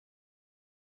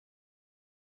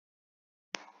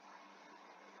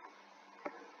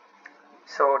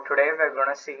So today we're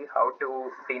going to see how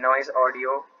to denoise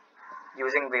audio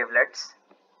using wavelets,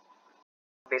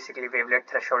 basically wavelet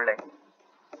thresholding.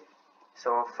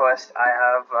 So first I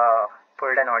have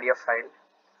pulled an audio file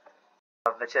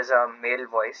which is a male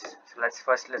voice. So let's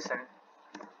first listen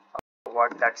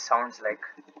what that sounds like.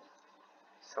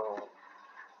 So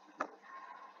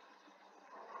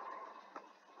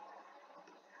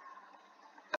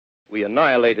we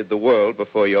annihilated the world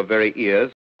before your very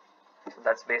ears. So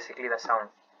that's basically the sound.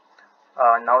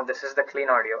 Now this is the clean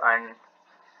audio, and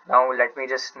now let me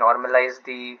just normalize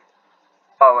the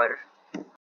power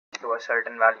to a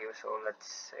certain value. So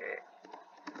let's say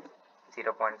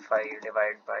 0.5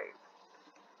 divided by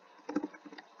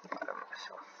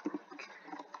RMS of.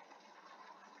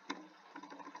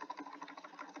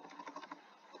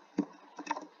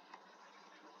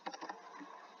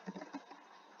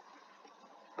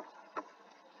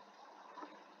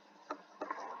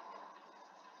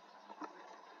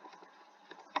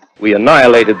 We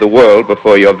annihilated the world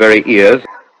before your very ears.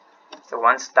 So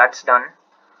once that's done,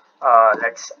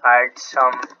 let's add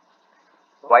some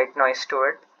white noise to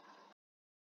it.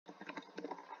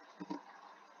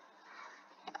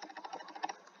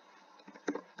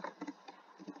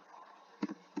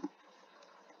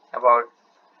 About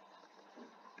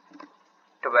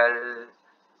 12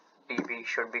 dB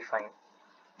should be fine.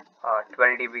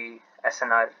 12 dB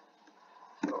SNR.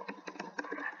 So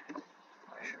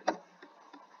I should.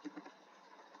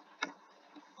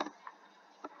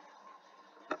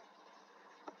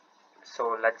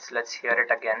 So let's hear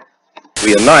it again.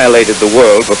 We annihilated the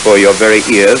world before your very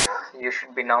ears. You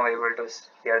should be now able to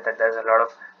hear that there's a lot of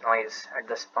noise at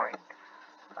this point.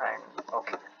 And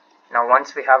okay, now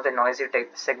once we have the noisy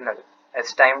signal,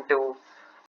 it's time to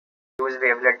use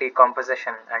wavelet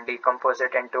decomposition and decompose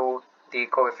it into the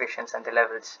coefficients and the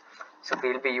levels. So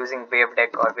we'll be using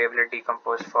wavedeck or wavelet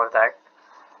decompose for that.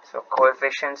 So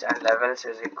coefficients and levels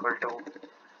is equal to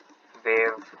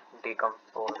wave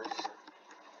decompose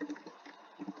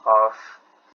of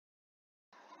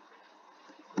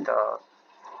the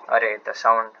array, the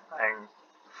sound, and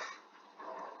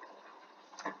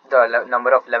the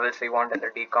number of levels we want in the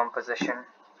decomposition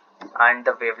and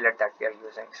the wavelet that we are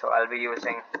using. So I'll be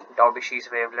using Daubichy's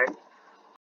wavelet,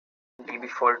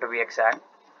 dB4 to be exact.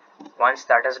 Once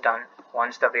that is done,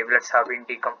 once the wavelets have been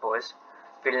decomposed,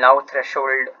 we'll now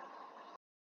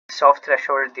soft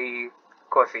threshold the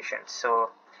coefficients.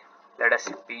 So let us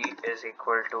B is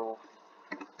equal to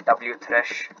W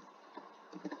thresh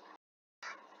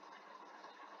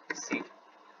C,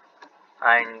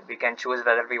 and we can choose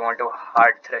whether we want to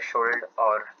hard threshold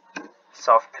or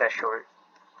soft threshold.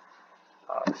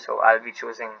 So I'll be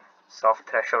choosing soft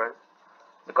threshold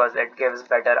because it gives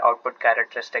better output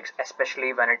characteristics,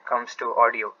 especially when it comes to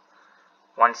audio.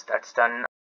 Once that's done,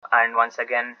 and once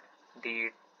again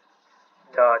the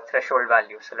threshold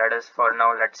value. So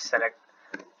let's select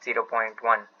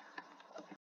 0.1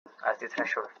 as the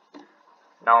threshold.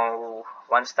 Now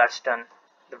once that's done,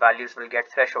 the values will get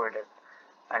thresholded,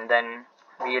 and then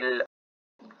we'll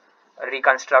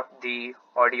reconstruct the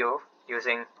audio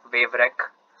using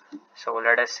waverec. So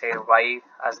let us say y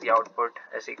as the output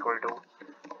is equal to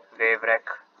waverec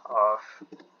of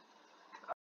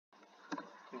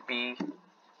b,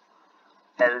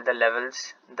 l the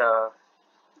levels,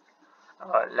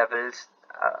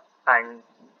 and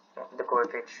the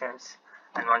coefficients,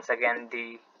 and once again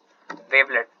the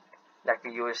wavelet that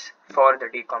we use for the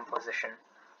decomposition.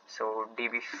 So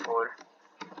dB4,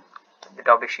 the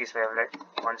Daubichy's wavelet.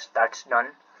 Once that's done,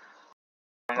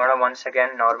 I'm going to once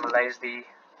again normalize the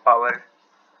power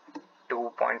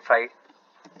to 0.5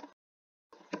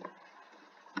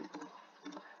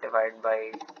 divided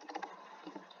by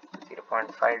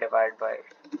 0.5 divided by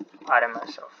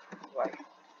RMS of y,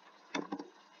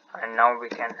 and now we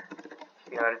can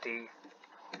hear the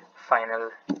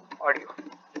final audio.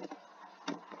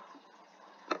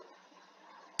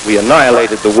 We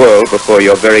annihilated the world before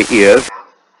your very ears.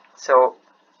 So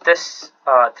this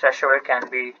threshold can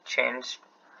be changed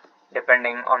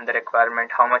depending on the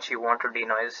requirement, how much you want to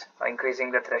denoise.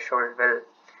 Increasing the threshold will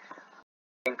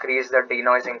increase the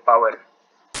denoising power.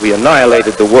 We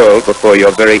annihilated the world before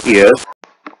your very ears.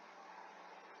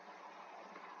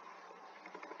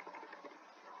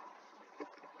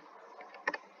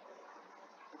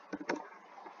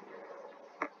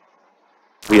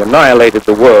 We annihilated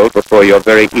the world before your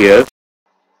very ears.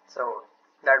 So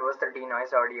that was the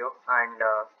denoise audio, and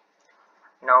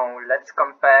now let's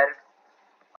compare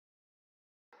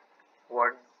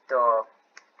what the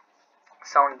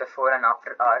sound before and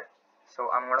after are. So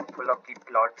I'm going to pull up the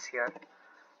plots here.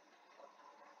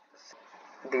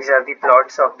 These are the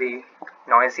plots of the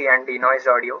noisy and denoised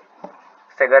audio.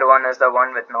 figure 1 is the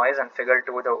one with noise and figure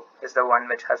 2 is the one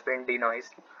which has been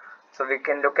denoised. So we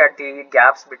can look at the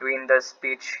gaps between the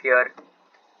speech here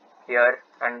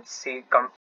and see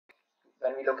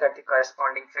when we look at the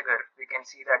corresponding figure, we can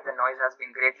see that the noise has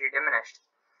been greatly diminished.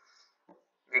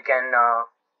 We can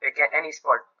any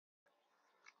spot.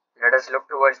 Let us look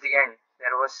towards the end.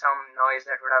 There was some noise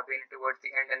that would have been towards the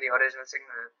end in the original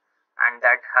signal, and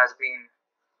that has been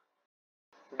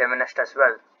diminished as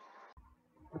well.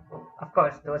 Of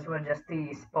course, those were just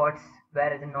the spots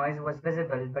where the noise was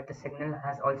visible, but the signal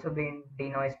has also been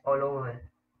denoised all over.